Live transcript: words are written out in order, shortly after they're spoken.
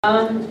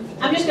I'm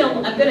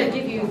going to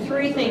give you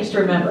three things to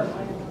remember.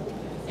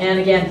 And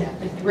again,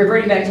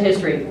 reverting back to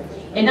history.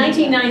 In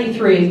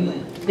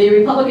 1993, the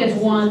Republicans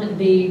won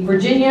the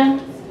Virginia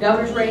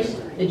governor's race,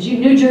 the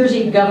New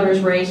Jersey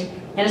governor's race,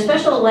 and a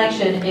special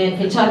election in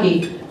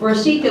Kentucky for a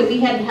seat that we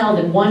hadn't held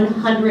in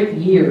 100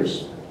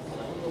 years.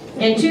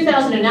 In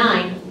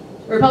 2009,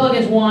 the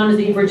Republicans won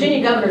the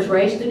Virginia governor's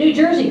race, the New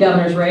Jersey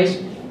governor's race,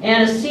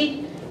 and a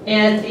seat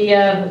at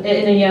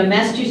in the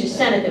Massachusetts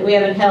Senate that we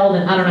haven't held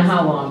in I don't know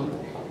how long.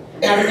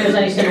 Not that there's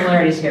any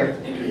similarities here.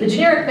 The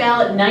generic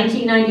ballot in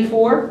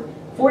 1994,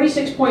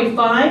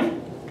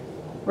 46.5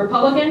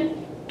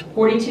 Republican,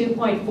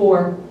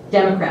 42.4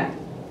 Democrat.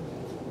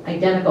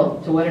 Identical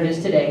to what it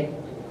is today.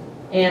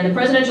 And the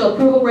presidential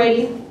approval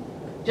rating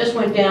just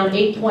went down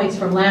 8 points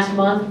from last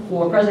month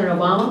for President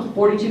Obama,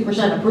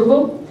 42%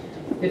 approval,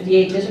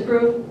 58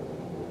 disapprove,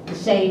 the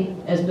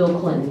same as Bill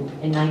Clinton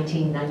in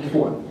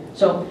 1994.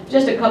 So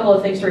just a couple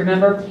of things to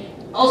remember.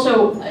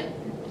 Also,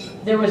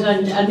 there was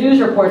a news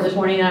report this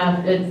morning,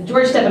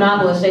 George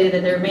Stephanopoulos stated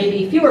that there may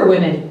be fewer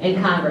women in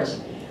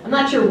Congress. I'm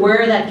not sure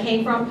where that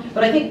came from,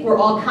 but I think we're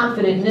all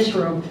confident in this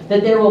room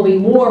that there will be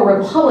more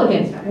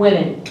Republican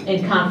women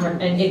in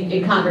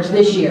Congress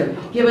this year,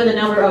 given the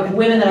number of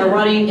women that are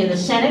running in the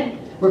Senate,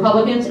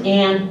 Republicans,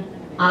 and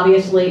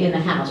obviously in the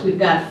House. We've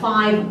got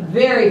 5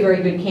 very,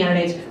 very good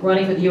candidates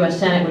running for the U.S.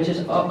 Senate, which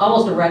is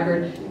almost a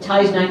record,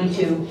 ties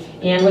 92.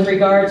 And with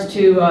regards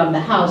to the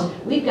House,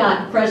 we've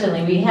got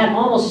presently, we had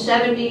almost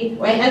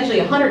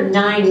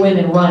 109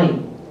 women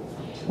running.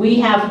 We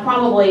have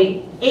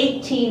probably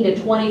 18 to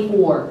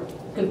 24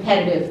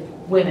 competitive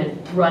women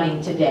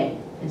running today.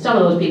 And some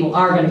of those people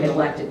are going to get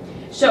elected.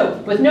 So,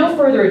 with no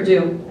further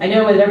ado, I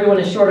know that everyone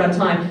is short on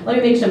time. Let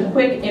me make some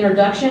quick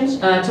introductions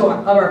to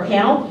our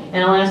panel,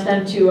 and I'll ask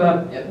them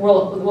to,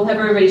 we'll have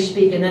everybody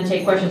speak and then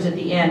take questions at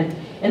the end.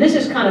 And this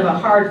is kind of a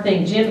hard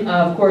thing. Jim,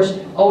 of course,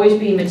 always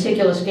being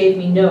meticulous, gave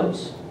me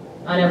notes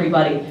on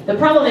everybody. The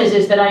problem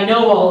is that I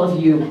know all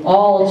of you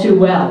all too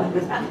well.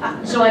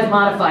 So I've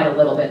modified a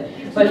little bit.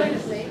 But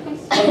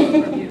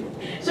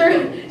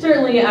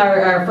certainly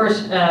our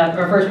first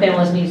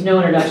panelist needs no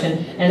introduction,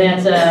 and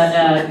that's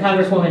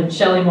Congresswoman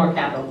Shelley Moore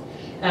Capito.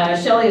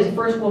 Shelley is the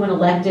first woman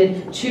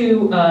elected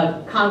to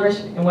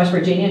Congress in West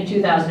Virginia in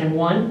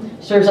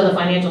 2001, serves on the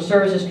Financial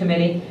Services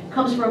Committee,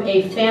 comes from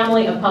a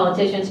family of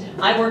politicians.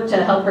 I worked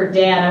to help her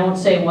dad, I won't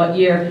say what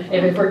year,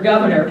 for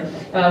governor,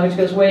 which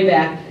goes way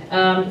back.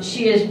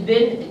 She has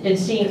been and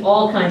seen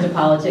all kinds of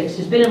politics.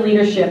 She's been in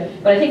leadership,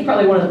 but I think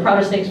probably one of the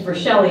proudest things for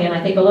Shelley, and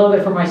I think a little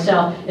bit for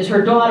myself, is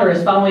her daughter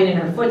is following in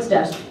her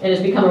footsteps and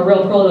has become a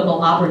real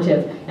political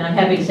operative. And I'm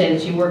happy to say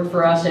that she worked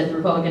for us at the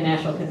Republican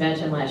National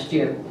Convention last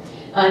year.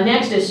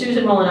 Next is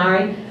Susan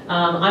Molinari.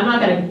 I'm not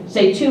going to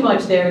say too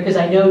much there because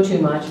I know too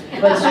much,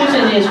 but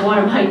Susan is one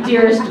of my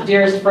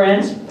dearest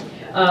friends.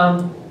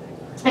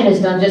 And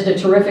has done just a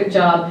terrific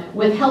job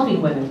with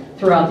helping women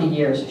throughout the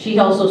years. She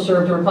also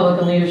served in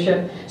Republican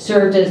leadership,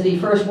 served as the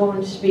first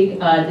woman to speak,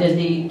 as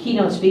the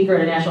keynote speaker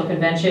at a national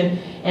convention,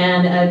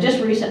 and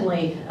just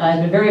recently has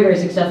been very, very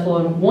successful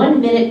in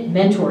 1-minute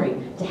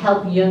mentoring to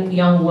help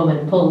young women,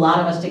 and pull a lot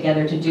of us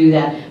together to do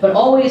that, but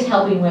always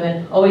helping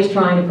women, always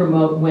trying to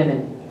promote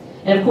women.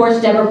 And of course,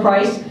 Deborah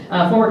Pryce,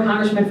 former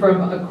congresswoman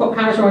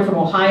from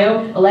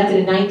Ohio, elected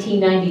in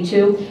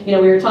 1992. You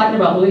know, we were talking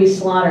about Louise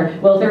Slaughter.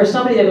 Well, if there was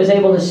somebody that was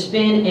able to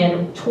spin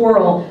and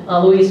twirl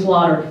Louise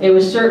Slaughter, it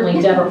was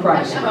certainly Deborah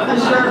Pryce, who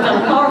served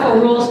on the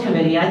Powerful Rules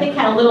Committee. I think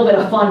had a little bit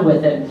of fun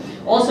with it.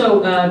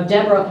 Also,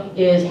 Deborah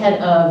is head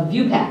of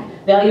ViewPAC,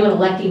 Value in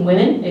Electing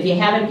Women. If you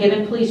haven't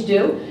given, please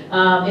do.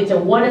 It's a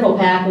wonderful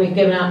PAC. We've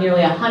given out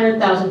nearly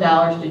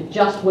 $100,000 to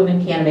just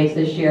women candidates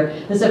this year.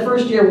 This is the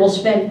first year we'll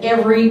spend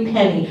every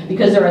penny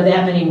because there are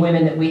that many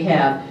women that we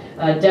have.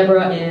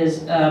 Deborah is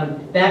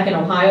back in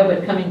Ohio,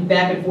 but coming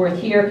back and forth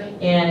here,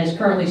 and is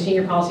currently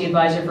Senior Policy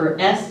Advisor for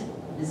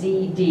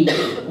SZD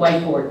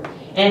Whiteboard.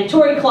 And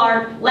Torie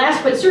Clarke,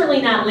 last but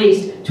certainly not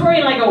least, Torie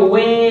and I go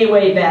way,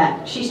 way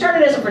back. She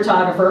started as a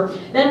photographer,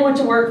 then went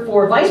to work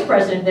for Vice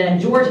President then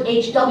George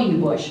H.W.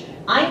 Bush.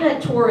 I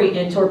met Torie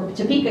in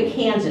Topeka,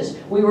 Kansas.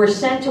 We were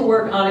sent to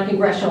work on a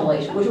congressional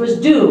race, which was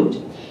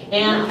doomed.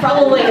 And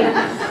probably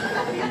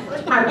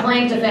our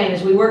claim to fame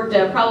is we worked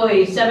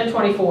probably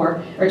 7/24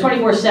 or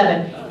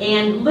 24/7,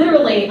 and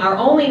literally our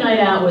only night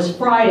out was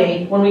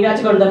Friday when we got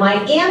to go to the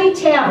Miami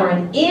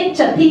Tavern in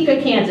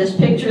Topeka, Kansas.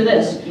 Picture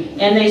this,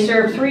 and they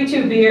served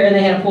 3-2 beer and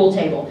they had a pool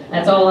table.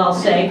 That's all I'll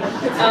say.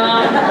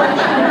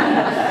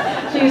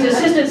 She was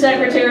Assistant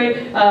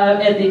Secretary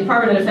at the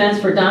Department of Defense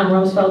for Don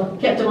Rumsfeld,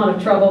 kept him out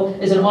of trouble,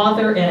 is an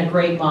author and a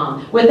great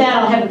mom. With that,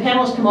 I'll have the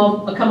panelists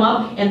come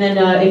up, and then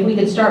if we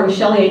can start with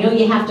Shelley. I know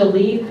you have to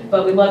leave,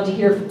 but we'd love to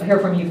hear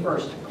from you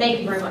first.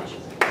 Thank you very much.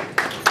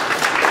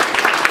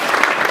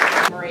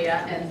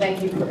 Maria, and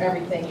thank you for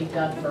everything you've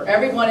done for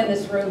everyone in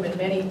this room and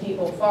many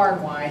people far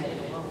and wide.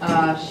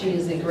 She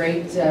is a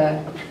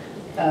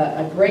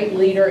great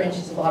leader, and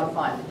she's a lot of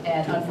fun.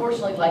 And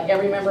unfortunately, like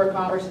every member of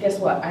Congress, guess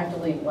what? I have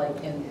to leave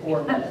like in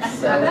 4 minutes.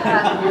 So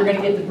you're going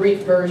to get the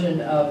brief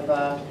version of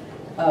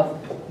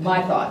of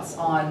my thoughts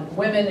on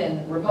women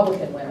and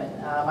Republican women.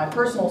 My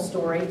personal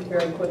story,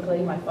 very quickly,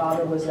 my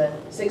father was a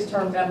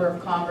 6-term member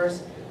of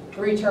Congress,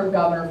 3-term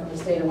governor from the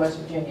state of West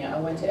Virginia. I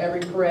went to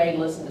every parade,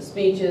 listened to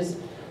speeches.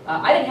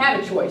 I didn't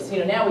have a choice. You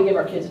know, now we give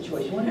our kids a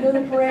choice. You want to go to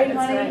the parade,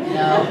 honey?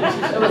 No.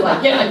 It was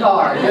like, get in the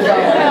car. And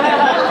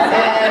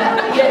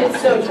yeah,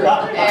 it's so true.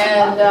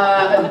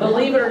 And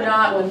believe it or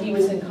not, when he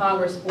was in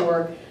Congress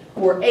for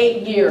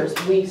 8 years,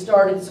 we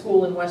started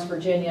school in West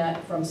Virginia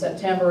from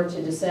September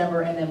to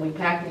December, and then we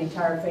packed the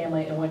entire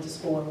family and went to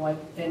school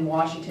in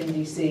Washington,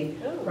 D.C.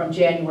 from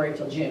January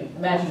till June.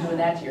 Imagine doing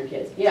that to your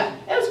kids. Yeah,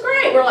 it was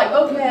great. We're like,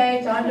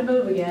 okay, time to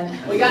move again.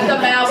 We got the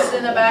mouse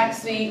in the back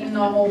seat and the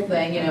whole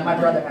thing. You know, my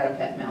brother had a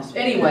pet mouse.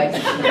 Anyway,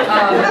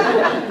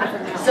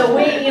 so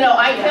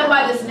I come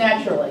by this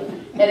naturally,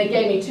 and it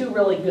gave me 2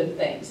 really good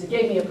things. It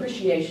gave me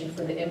appreciation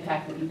for the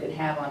impact that you could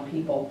have on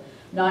people,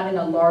 not in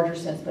a larger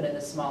sense, but in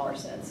a smaller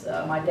sense.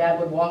 My dad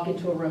would walk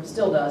into a room,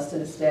 still does to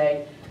this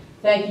day.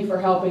 Thank you for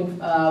helping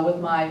with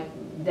my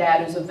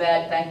dad, who's a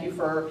vet. Thank you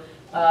for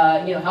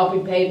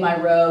helping pave my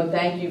road.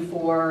 Thank you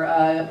for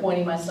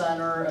appointing my son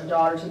or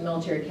daughter to the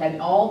military academy.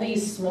 All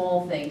these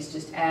small things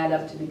just add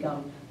up to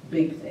become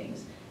big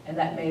things. And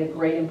that made a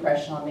great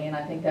impression on me, and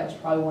I think that was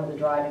probably one of the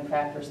driving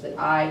factors that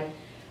I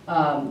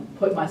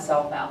put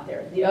myself out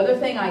there. The other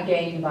thing I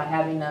gained by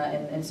having,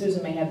 and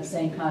Susan may have the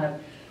same kind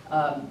of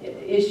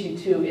issue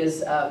too,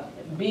 is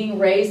being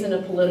raised in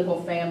a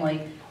political family.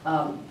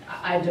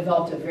 I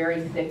developed a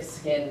very thick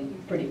skin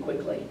pretty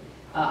quickly.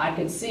 I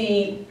could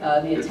see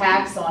the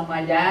attacks on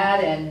my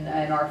dad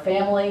and our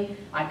family.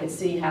 I could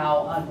see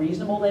how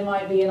unreasonable they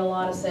might be in a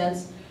lot of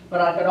sense, but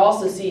I could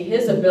also see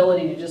his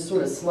ability to just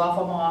sort of slough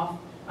them off.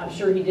 I'm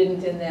sure he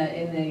didn't in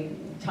the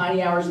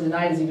tiny hours of the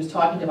night as he was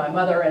talking to my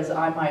mother, as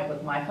I might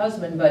with my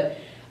husband, but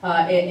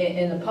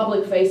in the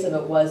public face of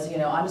it was,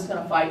 I'm just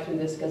going to fight through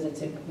this because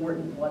it's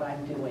important what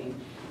I'm doing.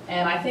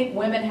 And I think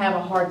women have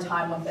a hard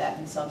time with that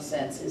in some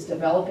sense, is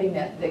developing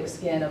that thick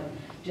skin of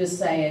just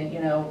saying,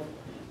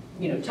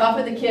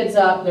 toughen the kids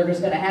up, they're just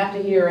going to have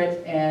to hear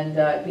it, and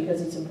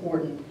because it's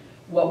important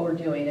what we're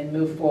doing, and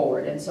move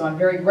forward. And so I'm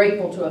very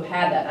grateful to have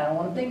had that. I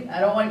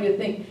don't want you to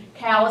think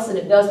callous and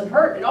it doesn't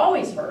hurt. It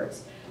always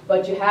hurts.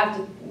 But you have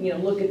to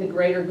look at the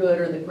greater good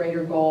or the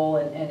greater goal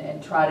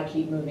and try to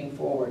keep moving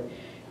forward.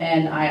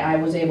 And I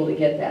was able to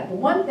get that. The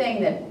one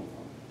thing that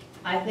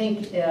I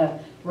think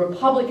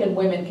Republican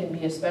women can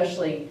be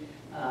especially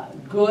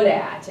good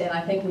at, and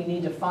I think we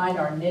need to find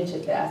our niche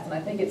at that, and I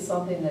think it's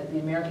something that the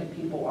American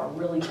people are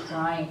really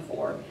crying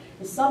for,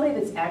 is somebody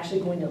that's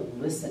actually going to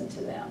listen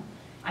to them.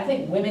 I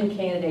think women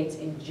candidates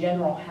in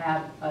general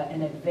have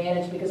an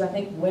advantage because I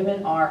think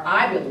women are,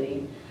 I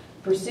believe,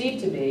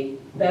 perceived to be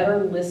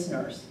better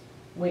listeners.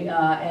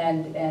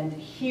 And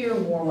hear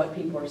more what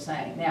people are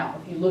saying. Now,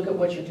 if you look at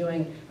what you're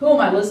doing, who am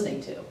I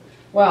listening to?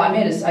 Well, I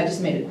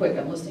just made it quick.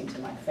 I'm listening to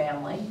my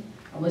family.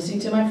 I'm listening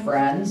to my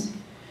friends.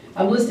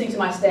 I'm listening to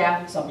my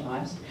staff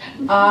sometimes.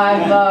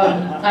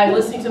 I'm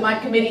listening to my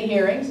committee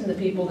hearings and the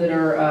people that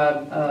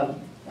are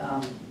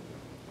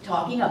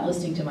talking. I'm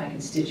listening to my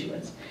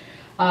constituents.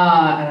 And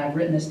I've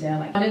written this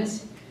down.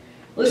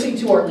 Listening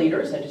to our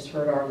leaders. I just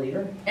heard our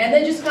leader. And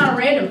then just kind of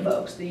random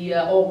folks.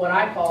 What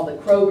I call the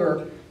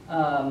Kroger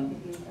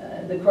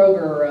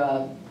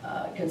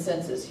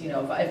consensus.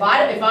 If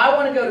I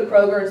want to go to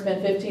Kroger and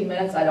spend 15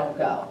 minutes, I don't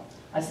go.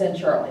 I send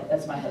Charlie.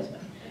 That's my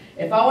husband.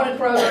 If I want to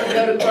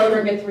go to Kroger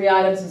and get 3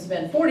 items and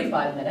spend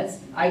 45 minutes,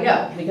 I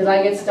go, because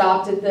I get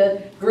stopped at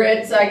the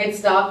grits, I get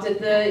stopped at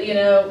the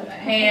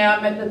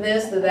ham, at the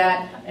this, the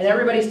that, and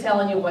everybody's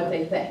telling you what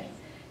they think.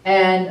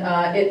 And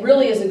it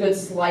really is a good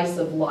slice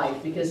of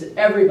life because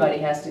everybody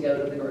has to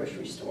go to the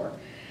grocery store.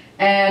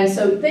 And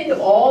so think of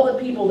all the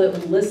people that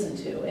we listen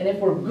to, and if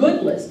we're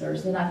good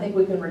listeners, then I think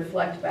we can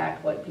reflect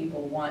back what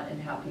people want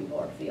and how people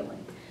are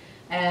feeling.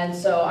 And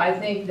so I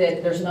think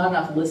that there's not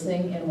enough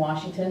listening in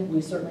Washington.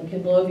 We certainly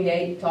can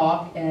bloviate,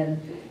 talk, and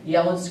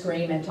yell and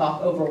scream and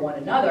talk over one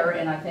another,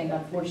 and I think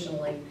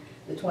unfortunately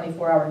the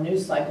 24-hour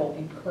news cycle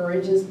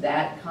encourages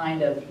that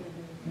kind of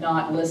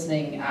not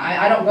listening.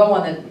 I don't go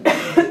on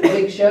the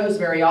big shows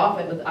very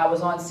often, but I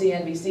was on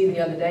CNBC the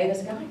other day, and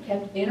this guy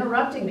kept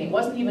interrupting me. It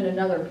wasn't even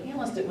another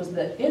panelist, it was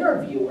the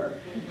interviewer.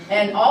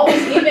 And all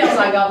these emails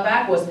I got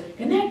back was,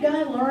 can that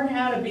guy learn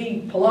how to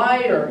be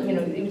polite? Or,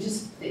 it was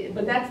just,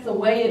 but that's the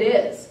way it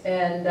is.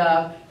 And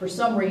for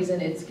some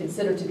reason, it's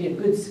considered to be a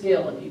good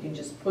skill if you can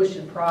just push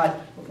and prod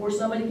before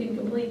somebody can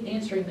complete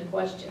answering the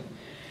question.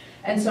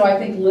 And so I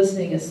think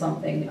listening is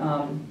something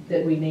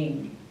that we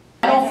need.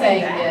 The final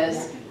thing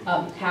is,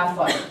 have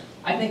fun.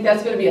 I think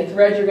that's going to be a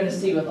thread you're going to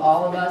see with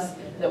all of us,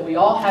 that we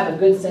all have a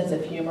good sense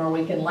of humor.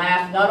 We can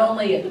laugh not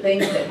only at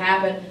things that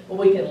happen, but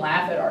we can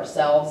laugh at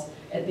ourselves.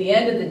 At the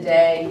end of the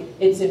day,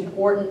 it's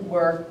important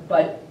work,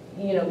 but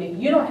if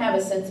you don't have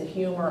a sense of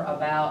humor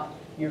about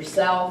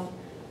yourself,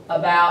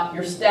 about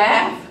your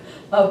staff,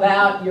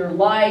 about your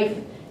life,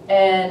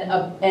 and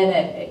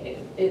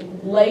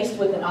it laced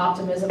with an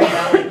optimism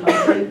about the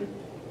country,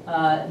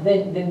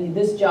 then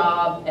this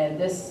job and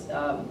this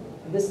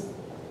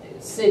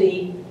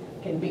city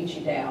can beat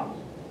you down.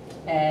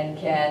 and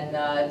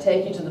can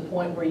take you to the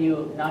point where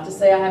you, not to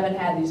say I haven't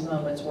had these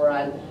moments where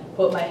I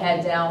put my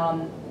head down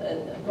on,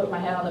 put my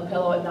head on the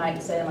pillow at night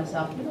and say to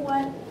myself, you know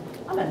what,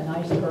 I'm a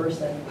nice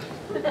person.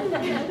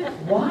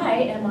 Why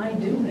am I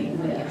doing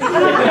this?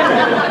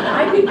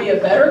 I could be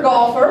a better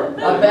golfer,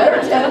 a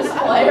better tennis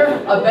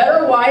player, a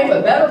better wife,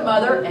 a better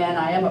mother, and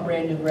I am a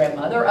brand new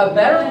grandmother, a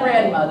better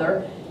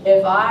grandmother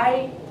if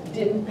I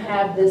didn't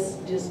have this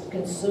just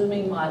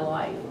consuming my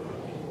life.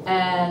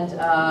 And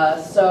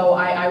so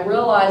I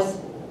realize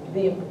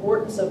the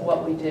importance of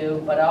what we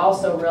do, but I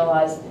also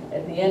realize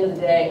at the end of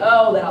the day,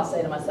 oh, then I'll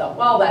say to myself,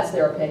 well, that's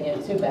their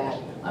opinion, too bad.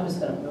 I'm just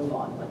going to move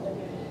on with it.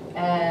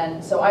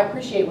 And so I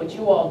appreciate what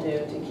you all do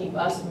to keep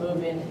us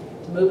moving,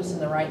 to move us in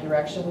the right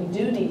direction. We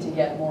do need to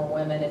get more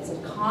women. It's a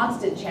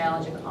constant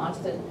challenge, a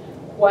constant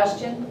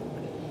question,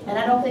 and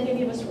I don't think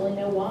any of us really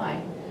know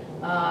why.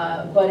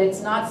 But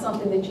it's not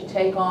something that you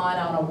take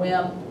on a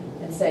whim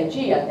and say,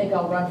 gee, I think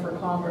I'll run for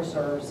Congress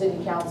or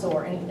City Council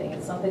or anything.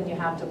 It's something you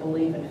have to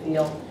believe and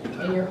feel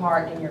in your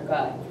heart and in your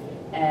gut.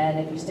 And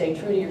if you stay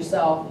true to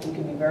yourself, you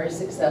can be very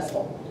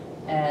successful.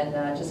 And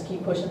just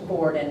keep pushing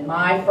forward. And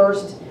my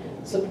first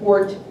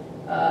support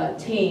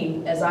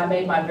team, as I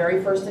made my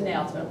very first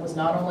announcement, was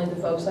not only the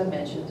folks I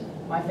mentioned,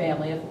 my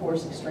family, of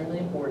course, extremely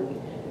important,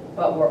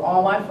 but were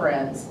all my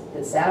friends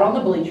that sat on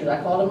the bleachers.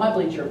 I called them my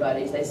bleacher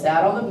buddies. They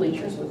sat on the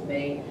bleachers with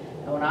me.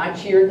 And when I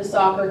cheered the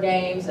soccer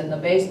games and the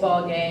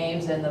baseball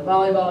games and the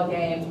volleyball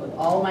games with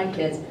all of my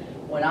kids,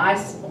 when I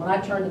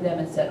turned to them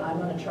and said, I'm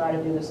going to try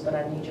to do this, but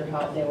I need your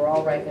help, they were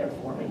all right there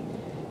for me.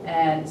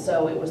 And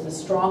so it was the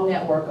strong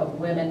network of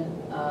women,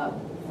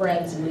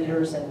 friends,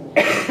 leaders, and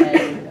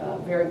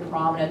very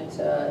prominent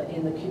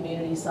in the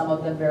community, some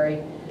of them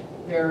very,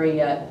 very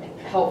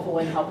helpful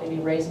in helping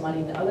me raise money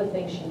and other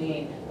things you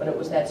need. But it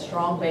was that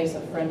strong base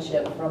of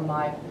friendship from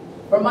my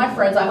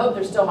friends. I hope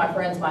they're still my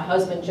friends. My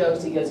husband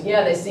jokes, he goes,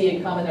 yeah, they see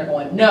you coming, they're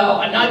going, no,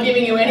 I'm not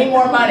giving you any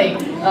more money.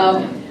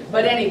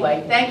 But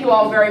anyway, thank you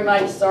all very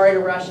much. Sorry to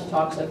rush and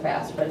talk so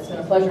fast, but it's been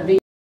a pleasure to be here.